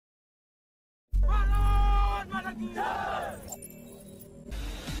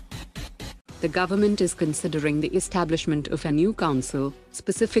The government is considering the establishment of a new council,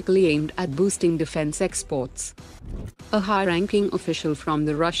 specifically aimed at boosting defense exports. A high-ranking official from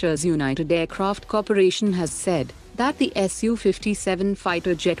the Russia's United Aircraft Corporation has said that the Su-57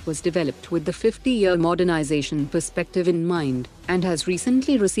 fighter jet was developed with the 50-year modernization perspective in mind, and has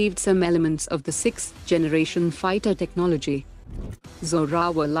recently received some elements of the 6th-generation fighter technology.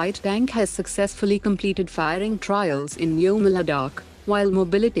 Zorawar Light Tank has successfully completed firing trials in Ladakh, while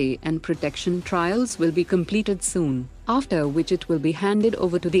mobility and protection trials will be completed soon, after which it will be handed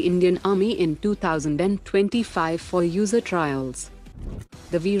over to the Indian Army in 2025 for user trials.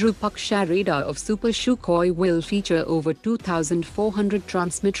 The Virupaksha radar of Super Sukhoi will feature over 2,400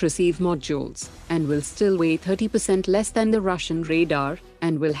 transmit-receive modules, and will still weigh 30% less than the Russian radar,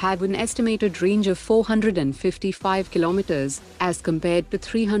 and will have an estimated range of 455 kilometers, as compared to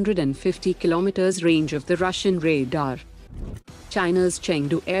 350 kilometers range of the Russian radar. China's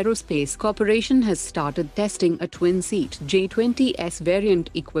Chengdu Aerospace Corporation has started testing a twin-seat J-20S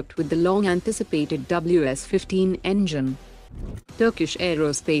variant equipped with the long-anticipated WS-15 engine. Turkish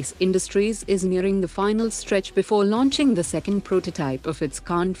Aerospace Industries is nearing the final stretch before launching the second prototype of its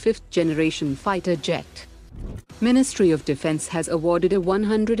KAAN 5th-generation fighter jet. Ministry of Defence has awarded a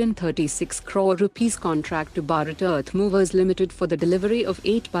 136 crore rupees contract to Bharat Earth Movers Limited for the delivery of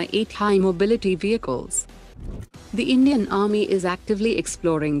 8x8 high-mobility vehicles. The Indian Army is actively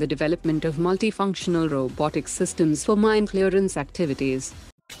exploring the development of multifunctional robotic systems for mine clearance activities.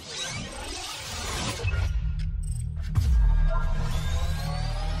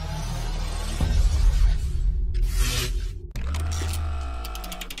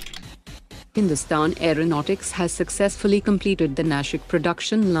 Hindustan Aeronautics has successfully completed the Nashik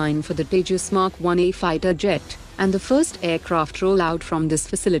production line for the Tejas MK1A fighter jet, and the first aircraft rollout from this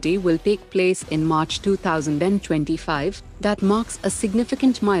facility will take place in March 2025. That marks a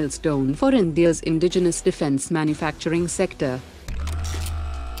significant milestone for India's indigenous defense manufacturing sector.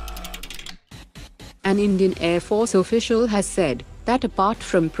 An Indian Air Force official has said that apart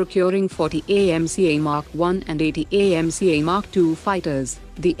from procuring 40 AMCA Mark I and 80 AMCA Mark II fighters,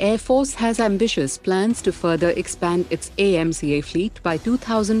 the Air Force has ambitious plans to further expand its AMCA fleet by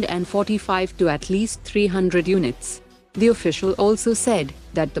 2045 to at least 300 units. The official also said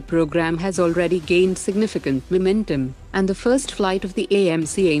that the program has already gained significant momentum, and the first flight of the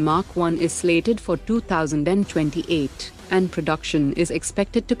AMCA Mark I is slated for 2028, and production is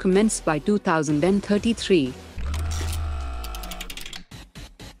expected to commence by 2033.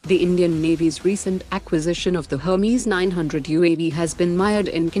 The Indian Navy's recent acquisition of the Hermes-900 UAV has been mired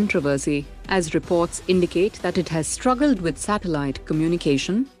in controversy, as reports indicate that it has struggled with satellite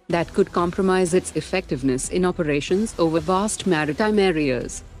communication that could compromise its effectiveness in operations over vast maritime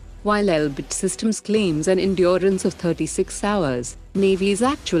areas. While Elbit Systems claims an endurance of 36 hours, Navy's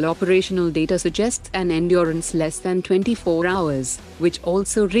actual operational data suggests an endurance less than 24 hours, which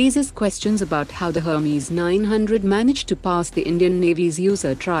also raises questions about how the Hermes-900 managed to pass the Indian Navy's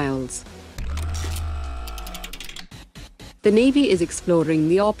user trials. The Navy is exploring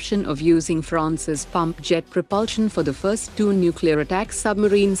the option of using France's pump jet propulsion for the first 2 nuclear attack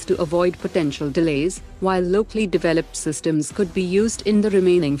submarines to avoid potential delays, while locally developed systems could be used in the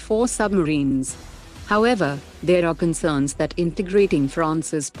remaining 4 submarines. However, there are concerns that integrating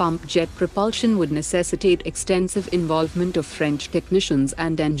France's pump jet propulsion would necessitate extensive involvement of French technicians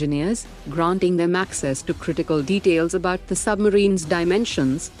and engineers, granting them access to critical details about the submarine's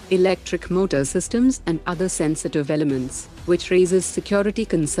dimensions, electric motor systems and other sensitive elements, which raises security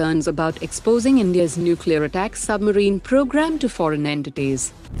concerns about exposing India's nuclear attack submarine program to foreign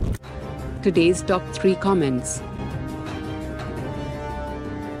entities. Today's top 3 comments.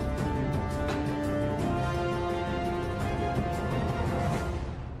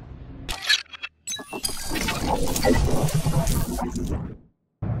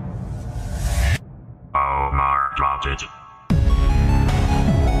 Omar dropped it.